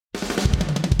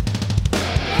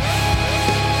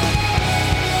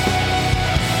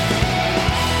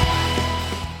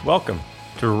Welcome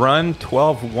to Run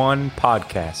 12-1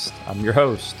 Podcast. I'm your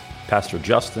host, Pastor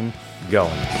Justin Goins.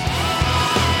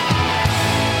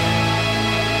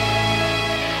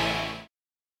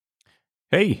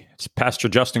 Hey, it's Pastor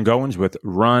Justin Goins with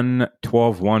Run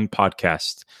 12-1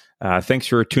 Podcast. Thanks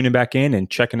for tuning back in and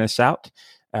checking us out.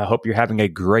 I hope you're having a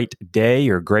great day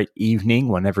or great evening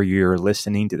whenever you're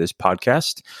listening to this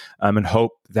podcast. And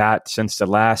hope that since the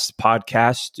last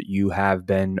podcast, you have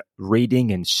been reading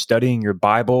and studying your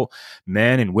Bible,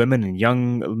 men and women and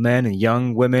young men and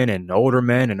young women and older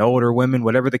men and older women,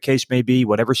 whatever the case may be,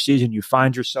 whatever season you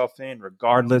find yourself in,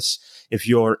 regardless if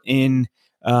you're in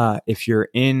a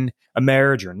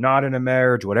marriage or not in a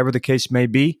marriage, whatever the case may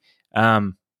be.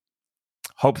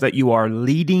 Hope that you are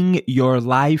leading your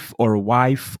life or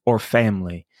wife or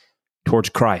family towards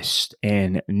Christ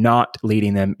and not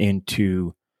leading them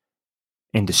into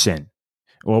sin.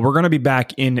 Well, we're going to be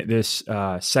back in this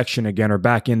section again, or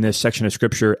back in this section of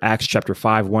Scripture, Acts chapter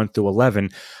 5, 1 through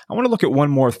 11. I want to look at one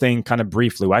more thing kind of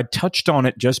briefly. I touched on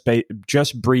it just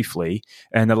briefly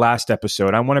in the last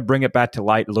episode. I want to bring it back to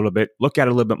light a little bit, look at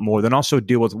it a little bit more, then also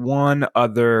deal with one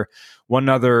other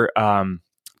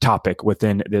topic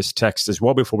within this text as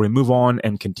well before we move on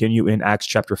and continue in Acts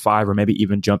chapter 5, or maybe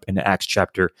even jump into Acts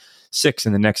chapter 6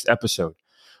 in the next episode.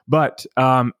 But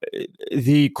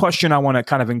the question I want to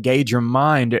kind of engage your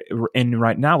mind in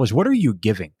right now is, what are you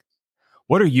giving?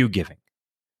 What are you giving?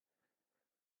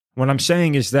 What I'm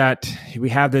saying is that we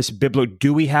have this biblical.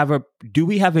 Do we have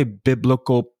a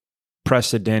biblical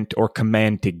precedent or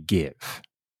command to give?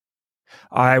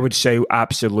 I would say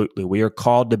absolutely. We are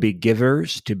called to be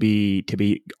givers, to be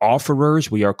offerers.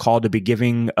 We are called to be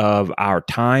giving of our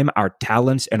time, our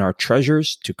talents, and our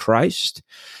treasures to Christ.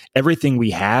 Everything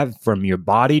we have, from your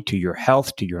body to your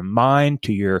health, to your mind,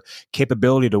 to your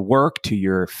capability to work, to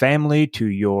your family, to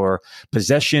your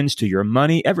possessions, to your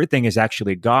money, everything is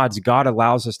actually God's. God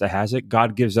allows us to have it.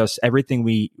 God gives us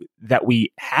everything that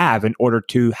we have in order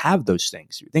to have those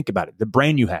things. Think about it. The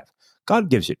brain you have, God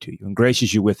gives it to you and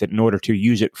graces you with it in order to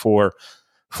use it for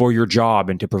your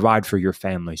job and to provide for your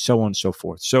family, so on and so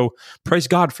forth. So praise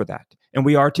God for that. And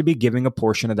we are to be giving a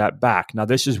portion of that back. Now,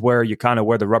 this is where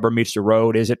where the rubber meets the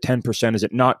road. Is it 10%? Is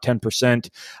it not 10%?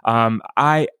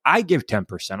 I give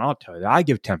 10%. I'll tell you, I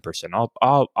give 10%.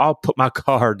 I'll put my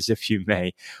cards, if you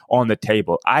may, on the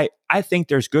table. I think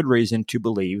there's good reason to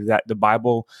believe that the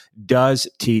Bible does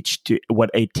teach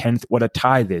what a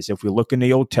tithe is. If we look in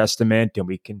the Old Testament and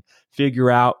we can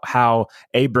figure out how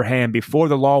Abraham, before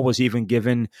the law was even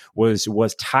given,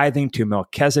 was tithing to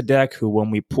Melchizedek, who, when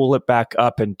we pull it back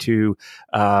up into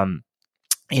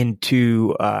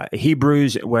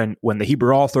Hebrews, when the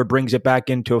Hebrew author brings it back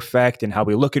into effect, and how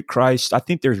we look at Christ, I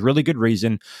think there's really good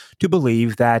reason to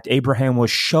believe that Abraham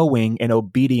was showing an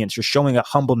obedience, or showing a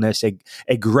humbleness,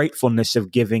 a gratefulness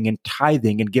of giving and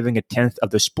tithing and giving a tenth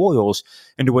of the spoils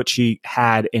into which he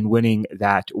had in winning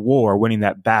that war, winning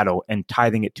that battle, and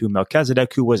tithing it to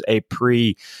Melchizedek, who was a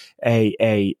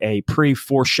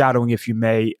pre-foreshadowing, if you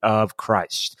may, of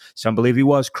Christ. Some believe he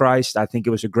was Christ. I think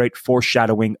it was a great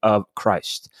foreshadowing of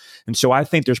Christ. And so I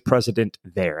think there's precedent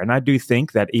there. And I do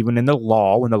think that even in the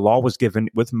law, when the law was given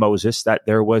with Moses, that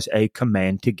there was a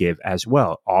command to give as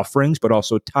well, offerings, but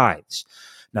also tithes.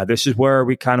 Now, this is where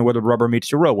the rubber meets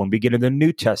the road. When we get in the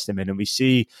New Testament and we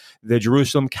see the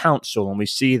Jerusalem Council, and we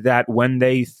see that when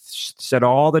they said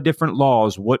all the different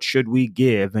laws, what should we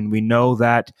give? And we know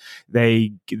that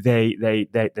they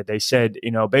said,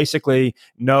 basically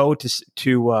no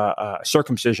to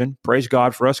circumcision. Praise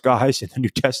God for us guys in the New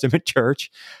Testament church.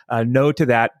 No to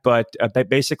that, but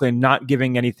basically not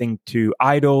giving anything to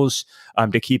idols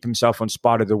to keep himself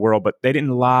unspotted of the world. But they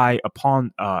didn't lie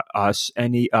upon us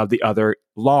any of the other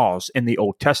laws in the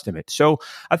Old Testament. So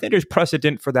I think there's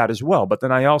precedent for that as well. But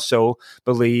then I also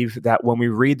believe that when we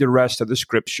read the rest of the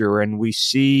Scripture and we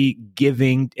see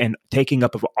giving and taking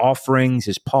up of offerings,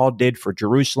 as Paul did for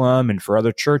Jerusalem and for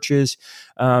other churches,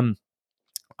 I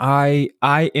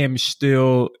am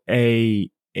still I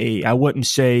wouldn't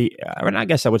say, I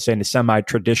guess I would say, in the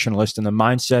semi-traditionalist in the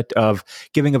mindset of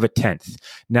giving of a tenth.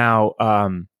 Now,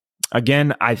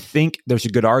 again, I think there's a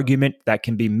good argument that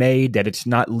can be made that it's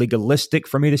not legalistic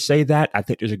for me to say that. I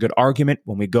think there's a good argument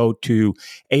when we go to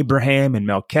Abraham and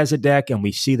Melchizedek, and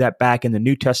we see that back in the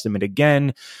New Testament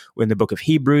again, in the book of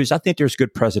Hebrews. I think there's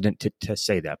good precedent to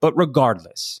say that. But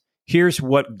regardless, here's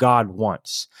what God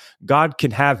wants. God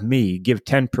can have me give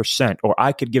 10%, or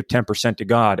I could give 10% to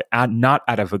God, not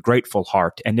out of a grateful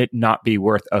heart, and it not be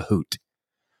worth a hoot.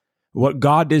 What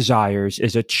God desires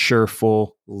is a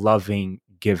cheerful, loving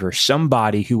giver,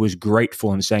 somebody who was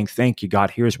grateful and saying, thank you, God,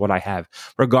 here's what I have,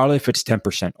 regardless if it's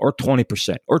 10% or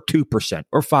 20% or 2%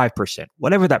 or 5%,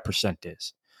 whatever that percent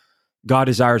is. God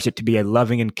desires it to be a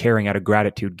loving and caring out of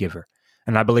gratitude giver.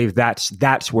 And I believe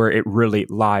that's where it really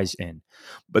lies in.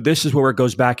 But this is where it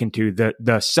goes back into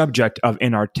the subject of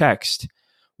in our text.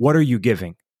 What are you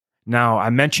giving? Now,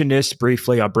 I mentioned this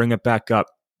briefly. I'll bring it back up.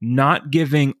 Not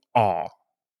giving all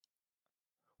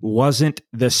wasn't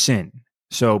the sin.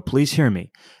 So please hear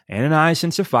me. Ananias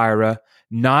and Sapphira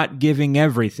not giving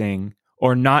everything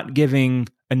or not giving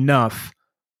enough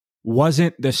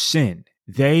wasn't the sin.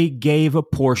 They gave a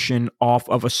portion off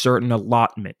of a certain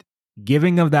allotment.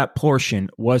 Giving of that portion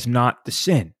was not the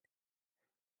sin.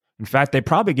 In fact, they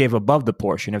probably gave above the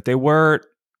portion. If they were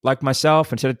like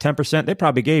myself, instead of 10%, they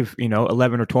probably gave,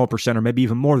 11 or 12% or maybe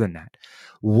even more than that.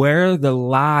 Where the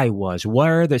lie was,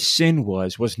 where the sin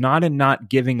was not in not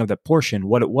giving of the portion.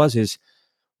 What it was is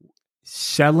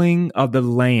selling of the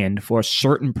land for a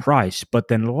certain price, but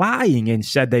then lying and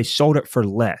said they sold it for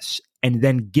less and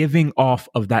then giving off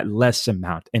of that less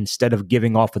amount instead of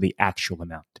giving off of the actual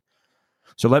amount.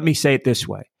 So let me say it this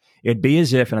way. It'd be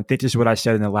as if, and I think this is what I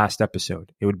said in the last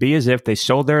episode, it would be as if they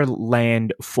sold their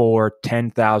land for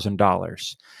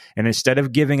 $10,000. And instead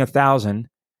of giving $1,000,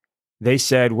 they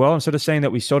said, well, instead of saying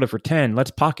that we sold it for 10,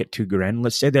 let's pocket $2,000.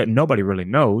 Let's say that nobody really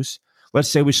knows. Let's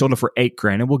say we sold it for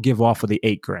 $8,000 and we'll give off of the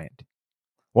 $8,000.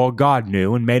 Well, God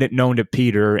knew and made it known to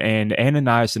Peter, and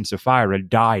Ananias and Sapphira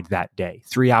died that day,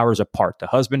 3 hours apart. The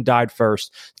husband died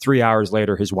first. 3 hours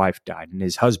later, his wife died. And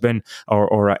his husband,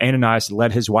 or Ananias,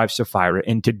 led his wife Sapphira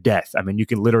into death. I mean, you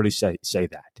can literally say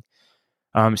that.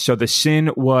 So the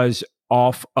sin was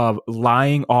off of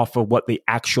lying off of what the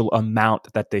actual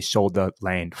amount that they sold the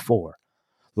land for.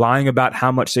 Lying about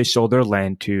how much they sold their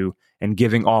land to and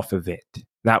giving off of it.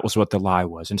 That was what the lie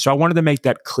was. And so I wanted to make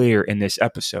that clear in this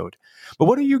episode. But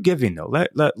what are you giving, though?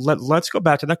 Let's go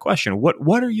back to that question.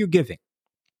 What are you giving?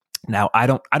 Now, I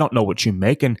don't know what you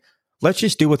make, and let's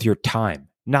just deal with your time,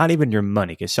 not even your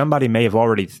money, because somebody may have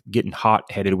already getting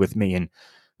hot-headed with me and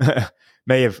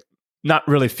may have not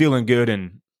really feeling good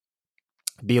and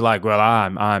be like, well,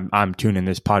 I'm tuning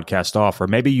this podcast off, or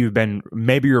maybe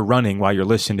you're running while you're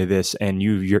listening to this, and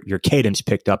your cadence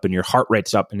picked up and your heart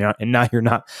rate's up, and now you're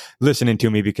not listening to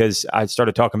me because I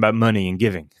started talking about money and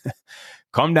giving.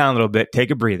 Calm down a little bit, take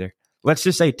a breather. Let's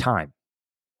just say time.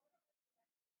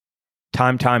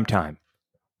 Time.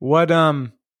 What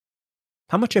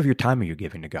how much of your time are you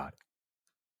giving to God?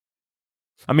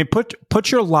 I mean,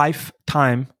 put your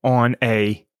lifetime on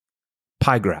a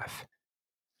pie graph.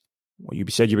 Well, you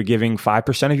said you were giving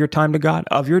 5% of your time to God,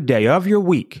 of your day, of your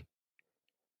week.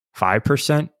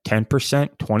 5%,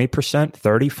 10%, 20%,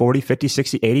 30, 40, 50,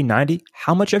 60, 80, 90.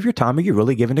 How much of your time are you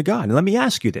really giving to God? And let me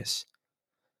ask you this.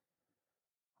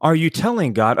 Are you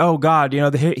telling God, oh, God,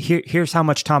 here's how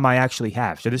much time I actually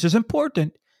have. So this is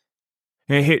important.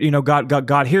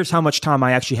 God, here's how much time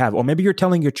I actually have. Or maybe you're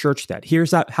telling your church that.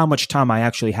 Here's how much time I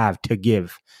actually have to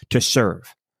give, to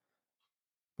serve.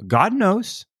 God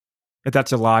knows if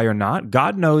that's a lie or not.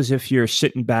 God knows if you're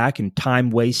sitting back and time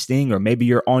wasting, or maybe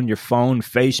you're on your phone,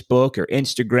 Facebook or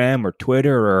Instagram or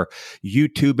Twitter or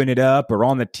YouTubing it up, or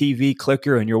on the TV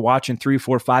clicker and you're watching 3,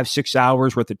 4, 5, 6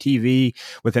 hours worth of TV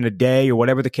within a day, or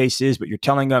whatever the case is. But you're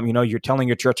telling them, you're telling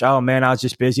your church, oh man, I was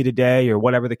just busy today, or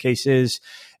whatever the case is,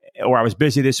 or I was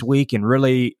busy this week. And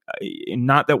really,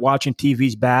 not that watching TV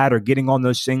is bad or getting on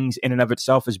those things in and of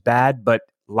itself is bad, but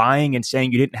lying and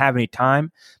saying you didn't have any time.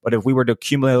 But if we were to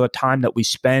accumulate the time that we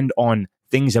spend on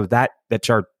things of that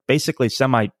are basically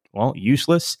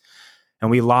useless,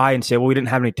 and we lie and say, well, we didn't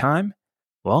have any time.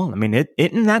 Well, I mean,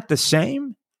 isn't that the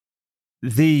same?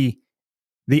 The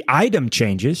item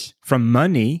changes from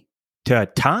money to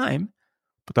time,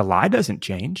 but the lie doesn't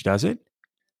change, does it?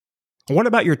 What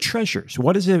about your treasures?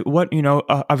 What is it?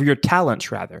 Of your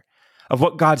talents, rather, of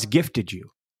what God's gifted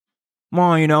you?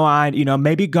 Well,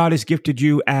 maybe God has gifted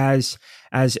you as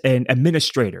an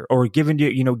administrator, or gifted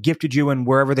you in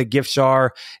wherever the gifts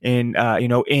are in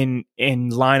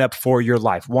lineup for your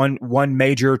life. One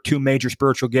major, 2 major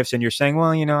spiritual gifts, and you're saying, well,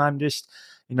 I'm just,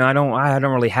 I don't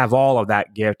really have all of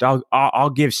that gift. I'll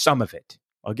give some of it.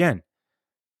 Again,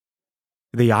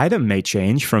 the item may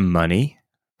change from money,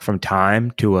 from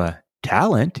time to a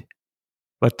talent,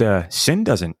 but the sin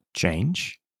doesn't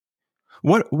change.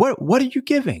 What are you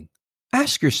giving?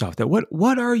 Ask yourself that.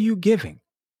 What are you giving?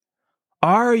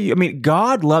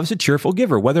 God loves a cheerful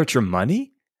giver, whether it's your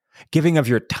money, giving of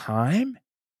your time,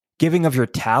 giving of your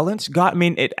talents. God,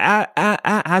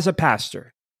 as a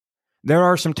pastor, there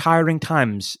are some tiring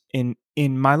times in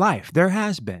my life. There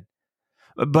has been.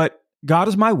 But God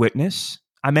is my witness.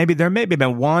 There may have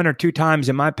been one or two times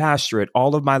in my pastorate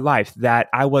all of my life that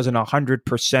I wasn't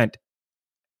 100%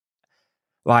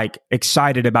 like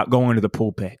excited about going to the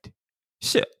pulpit.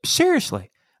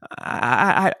 Seriously,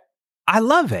 I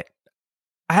love it.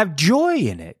 I have joy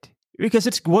in it because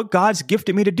it's what God's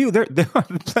gifted me to do. There are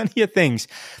plenty of things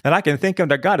that I can think of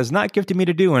that God has not gifted me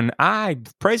to do, and I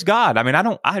praise God. I mean,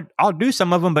 I'll do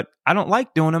some of them, but I don't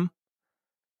like doing them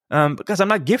because I'm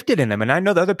not gifted in them, and I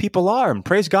know that other people are. And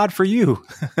praise God for you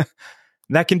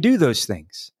that can do those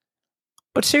things.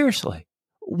 But seriously,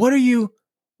 what are you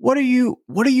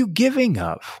giving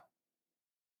of?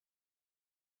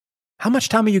 How much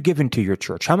time are you giving to your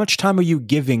church? How much time are you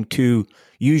giving to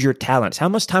use your talents? How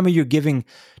much time are you giving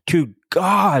to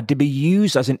God to be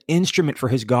used as an instrument for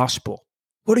his gospel?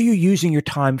 What are you using your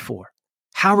time for?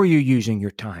 How are you using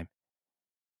your time?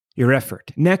 Your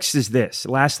effort. Next is this.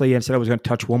 Lastly, I said I was going to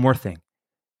touch one more thing.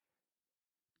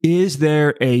 Is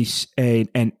there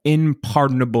an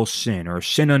unpardonable sin or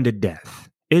sin unto death?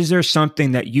 Is there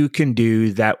something that you can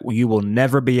do that you will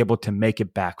never be able to make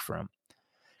it back from?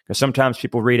 Because sometimes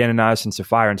people read Ananias and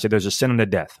Sapphira and say there's a sin unto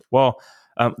death. Well,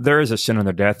 there is a sin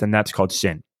unto death, and that's called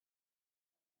sin.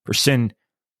 For sin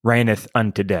reigneth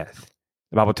unto death.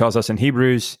 The Bible tells us in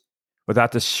Hebrews,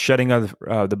 without the shedding of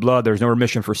the blood, there's no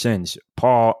remission for sins.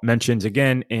 Paul mentions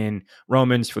again in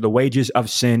Romans, for the wages of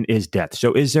sin is death.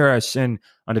 So is there a sin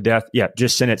unto death? Yeah,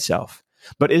 just sin itself.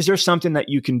 But is there something that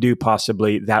you can do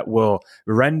possibly that will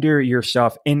render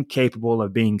yourself incapable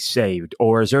of being saved?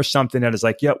 Or is there something that is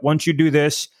like, yeah, once you do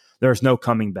this, there's no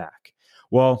coming back?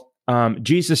 Well,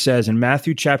 Jesus says in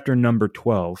Matthew chapter number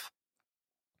 12,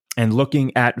 and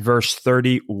looking at verse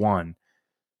 31,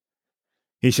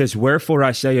 he says, wherefore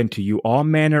I say unto you, all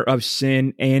manner of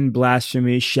sin and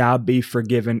blasphemy shall be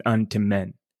forgiven unto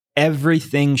men.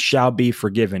 Everything shall be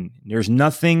forgiven. There's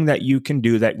nothing that you can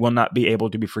do that will not be able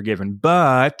to be forgiven.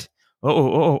 But,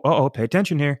 pay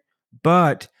attention here.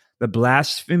 But the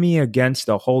blasphemy against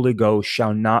the Holy Ghost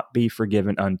shall not be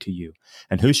forgiven unto you.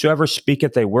 And whosoever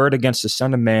speaketh a word against the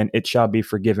Son of Man, it shall be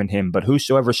forgiven him. But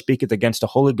whosoever speaketh against the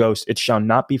Holy Ghost, it shall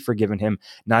not be forgiven him,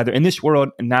 neither in this world,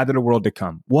 neither the world to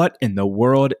come. What in the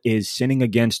world is sinning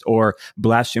against or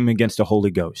blaspheming against the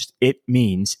Holy Ghost? It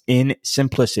means, in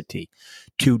simplicity,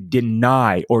 to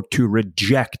deny or to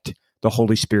reject the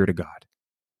Holy Spirit of God.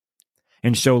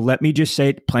 And so let me just say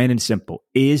it plain and simple.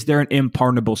 Is there an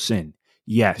unpardonable sin?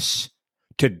 Yes.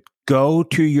 To go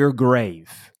to your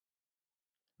grave,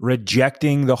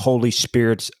 rejecting the Holy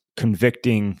Spirit's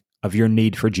convicting of your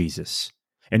need for Jesus.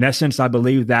 In essence, I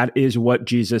believe that is what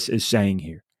Jesus is saying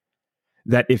here.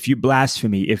 That if you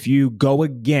blaspheme, if you go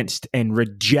against and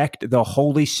reject the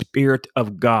Holy Spirit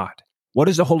of God, what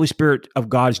is the Holy Spirit of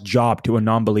God's job to a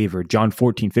non-believer? John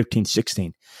 14, 15,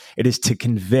 16. It is to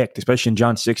convict, especially in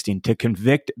John 16, to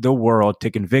convict the world, to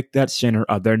convict that sinner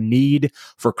of their need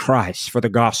for Christ, for the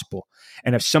gospel.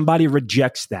 And if somebody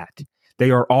rejects that,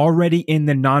 they are already in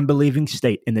the non-believing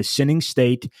state, in the sinning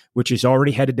state, which is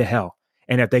already headed to hell.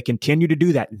 And if they continue to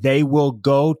do that, they will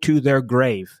go to their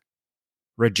grave,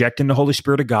 rejecting the Holy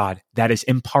Spirit of God. That is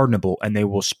unpardonable, and they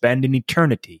will spend an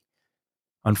eternity,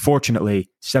 unfortunately,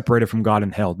 separated from God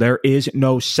in hell. There is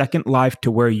no second life to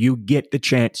where you get the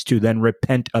chance to then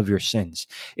repent of your sins.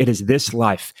 It is this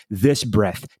life, this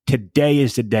breath. Today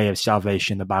is the day of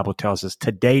salvation, the Bible tells us.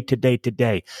 Today.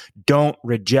 Don't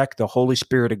reject the Holy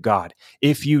Spirit of God.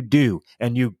 If you do,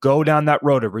 and you go down that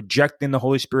road of rejecting the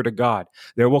Holy Spirit of God,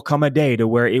 there will come a day to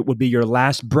where it will be your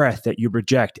last breath that you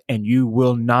reject, and you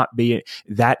will not be.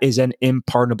 That is an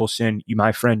unpardonable sin. You,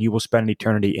 my friend, you will spend an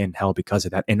eternity in hell because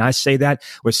of that. And I say that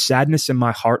with sadness in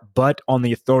my heart, but on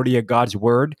the authority of God's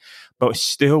word, but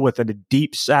still with a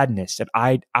deep sadness that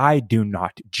I do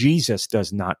not, Jesus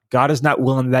does not. God is not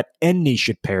willing that any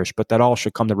should perish, but that all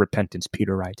should come to repentance,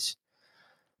 Peter writes.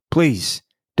 Please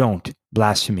don't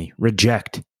blaspheme,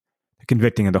 reject the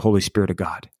convicting of the Holy Spirit of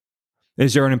God.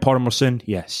 Is there an unpardonable sin?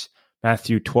 Yes.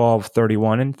 Matthew 12,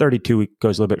 31 and 32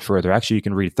 goes a little bit further. Actually, you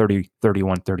can read 30,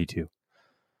 31, 32.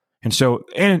 And so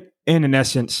in an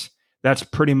essence, that's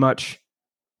pretty much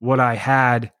what I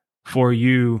had for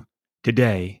you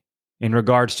today in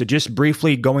regards to just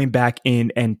briefly going back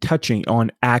in and touching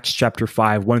on Acts chapter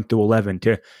 5, 1 through 11,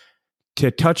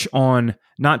 to touch on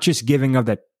not just giving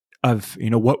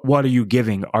what are you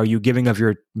giving? Are you giving of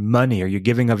your money? Are you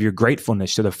giving of your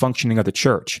gratefulness to the functioning of the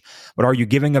church? But are you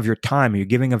giving of your time? Are you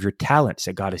giving of your talents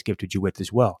that God has gifted you with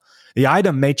as well? The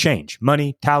item may change,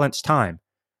 money, talents, time,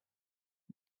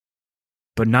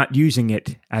 but not using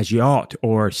it as you ought,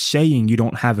 or saying you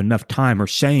don't have enough time, or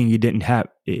saying you didn't have,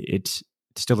 it's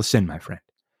still a sin, my friend.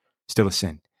 Still a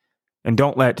sin. And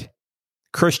don't let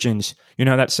Christians, you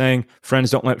know that saying,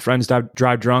 friends don't let friends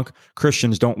drive drunk?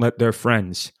 Christians don't let their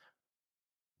friends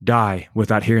die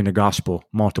without hearing the gospel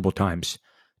multiple times.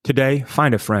 Today,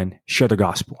 find a friend, share the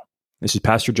gospel. This is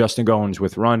Pastor Justin Goins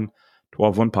with Run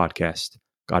 12-1 Podcast.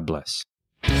 God bless.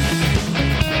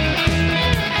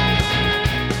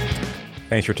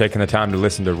 Thanks for taking the time to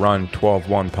listen to Run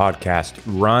 12-1 Podcast.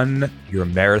 Run your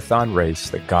marathon race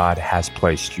that God has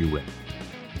placed you in.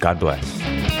 God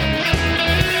bless.